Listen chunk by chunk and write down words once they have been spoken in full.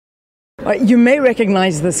You may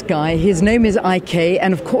recognize this guy. His name is IK,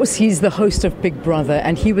 and of course he's the host of Big Brother,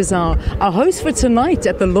 and he was our host for tonight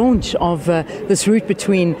at the launch of this route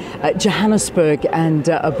between Johannesburg and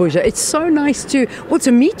Abuja. It's so nice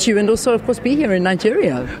to meet you and also, of course, be here in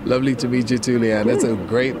Nigeria. Lovely to meet you too, Leanne. It's a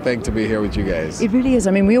great thing to be here with you guys. It really is.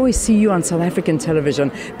 I mean, we always see you on South African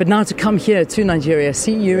television, but now to come here to Nigeria,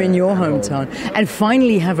 see you in your hometown, and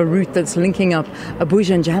finally have a route that's linking up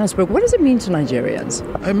Abuja and Johannesburg. What does it mean to Nigerians?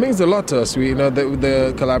 It means a lot to us.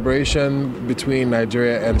 The collaboration between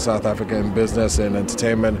Nigeria and South Africa in business and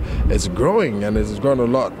entertainment is growing, and it's grown a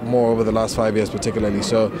lot more over the last 5 years particularly.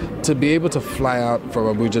 So to be able to fly out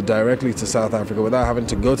from Abuja directly to South Africa without having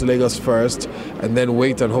to go to Lagos first and then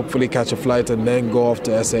wait and hopefully catch a flight and then go off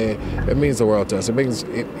to SAA, it means the world to us. It means,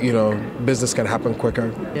 business can happen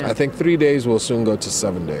quicker. Yeah. I think 3 days will soon go to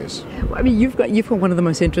 7 days. I mean, you've got one of the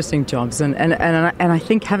most interesting jobs, and I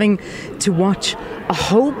think having to watch a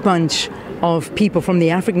whole bunch of people from the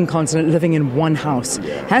African continent living in one house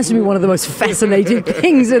has to be one of the most fascinating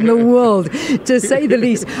things in the world, to say the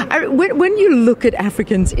least. When you look at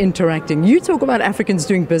Africans interacting, you talk about Africans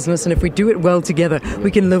doing business, and if we do it well together, we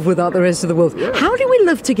can live without the rest of the world. Yeah. How do we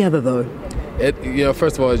live together, though?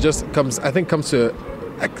 First of all, it comes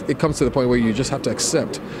to the point where you just have to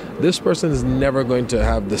accept this person is never going to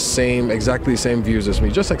have exactly the same views as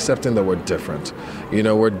me. Just accepting that we're different.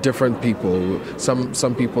 We're different people.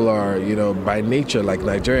 Some people are, by nature, like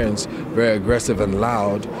Nigerians, very aggressive and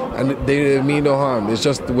loud, and they mean no harm. It's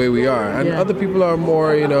just the way we are. And other people are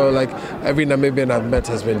more, like every Namibian I've met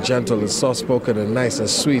has been gentle and soft-spoken and nice and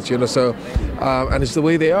sweet, so, and it's the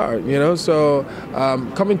way they are, So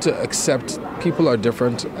coming to accept people are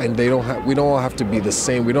different, and we don't all have to be the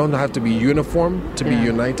same. We don't have to be uniform to be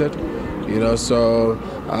united. So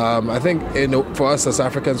I think for us as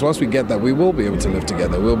Africans, once we get that, we will be able to live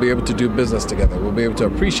together. We'll be able to do business together. We'll be able to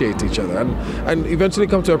appreciate each other and eventually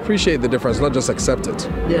come to appreciate the difference, not just accept it.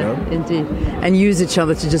 Yeah, indeed. And use each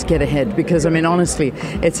other to just get ahead, because, honestly,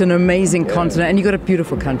 it's an amazing continent, and you've got a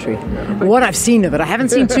beautiful country. Yeah. What I've seen of it, I haven't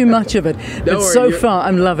seen too much of it, but so far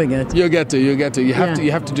I'm loving it. You'll get to. You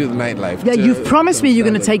have to do the nightlife. Yeah, you've promised me you're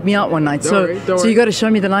going to take me out one night, so you got to show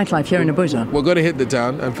me the nightlife here in Abuja. We're going to hit the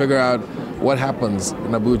town and figure out what happens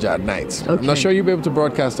in Abuja at night. Okay. I'm not sure you'll be able to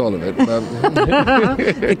broadcast all of it. But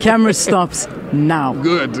the camera stops now.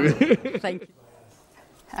 Good. Thank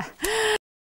you.